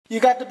You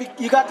got the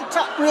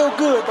top real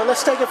good, but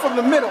let's take it from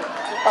the middle.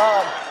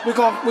 We're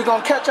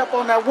gonna catch up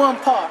on that one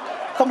part.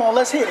 Come on,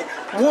 let's hit it.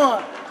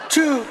 1,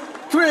 2,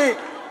 3.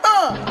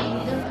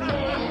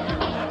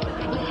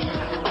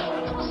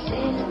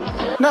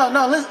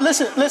 No,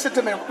 listen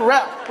to me,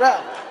 Ralph,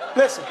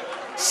 listen.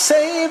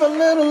 Save a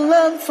little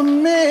love for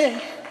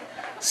me.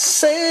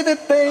 Save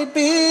it,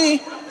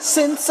 baby.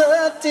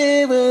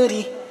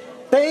 Sensitivity,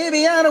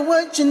 baby, I know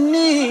what you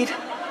need.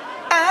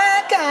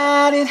 I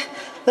got it.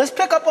 Let's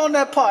pick up on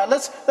that part.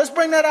 Let's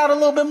bring that out a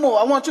little bit more.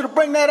 I want you to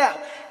bring that out.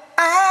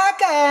 I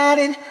got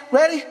it.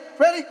 Ready?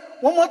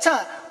 One more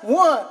time.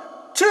 1,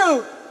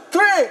 2,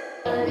 3.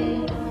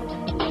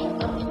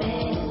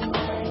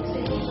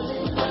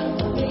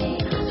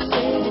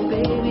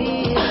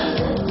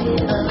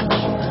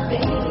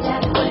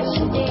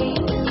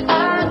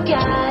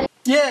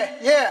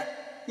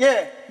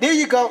 Yeah. There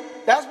you go.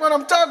 That's what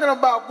I'm talking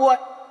about, boy.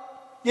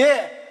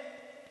 Yeah.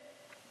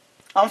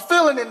 I'm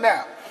feeling it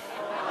now.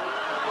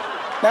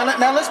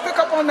 Now let's pick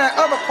up on that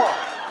other part.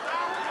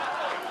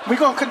 We're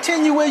going to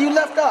continue where you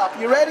left off.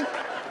 You ready?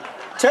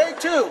 Take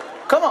 2.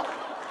 Come on.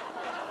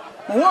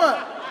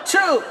 1,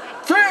 2,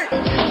 3.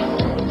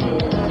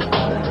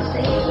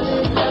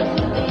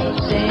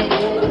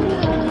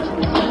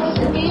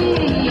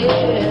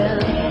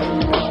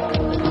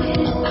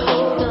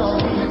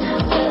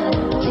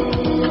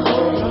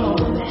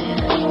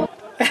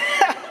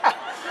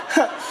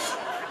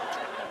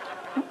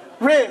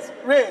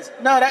 Riz,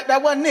 no,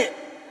 that wasn't it.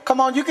 Come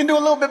on, you can do a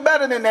little bit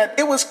better than that.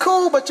 It was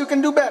cool, but you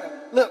can do better.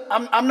 Look,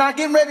 I'm not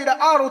getting ready to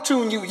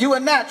auto-tune you. You are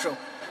natural.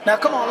 Now,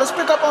 come on, let's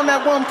pick up on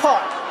that one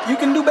part. You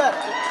can do better.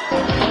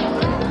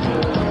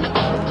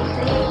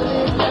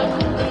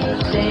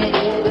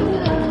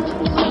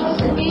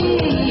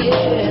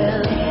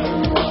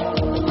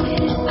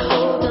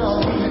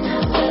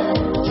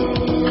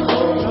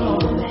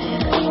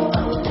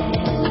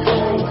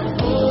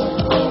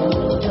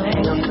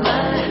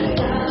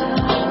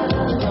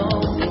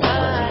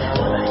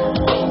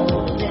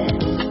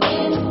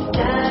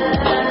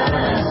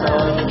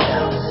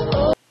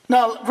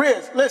 Now,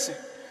 Riz, listen.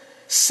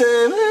 Say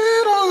a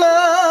little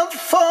love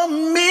for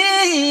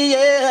me,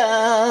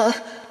 yeah.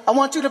 I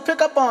want you to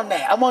pick up on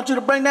that. I want you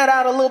to bring that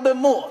out a little bit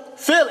more.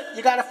 Feel it.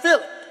 You got to feel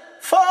it.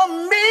 For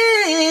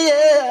me,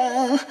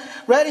 yeah.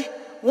 Ready?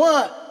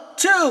 1,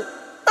 2,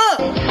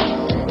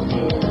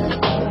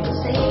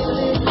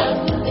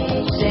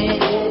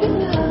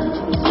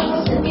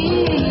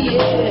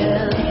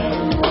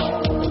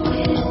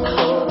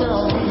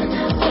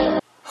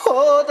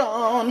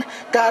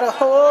 Gotta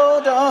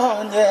hold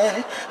on,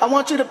 yeah. I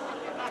want you to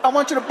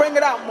bring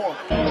it out more.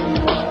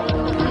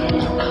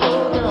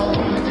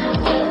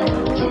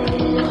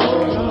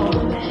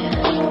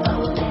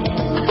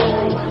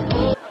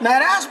 Now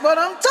that's what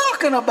I'm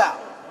talking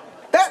about.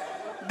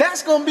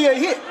 That's gonna be a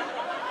hit.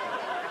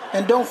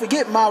 And don't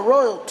forget my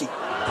royalty.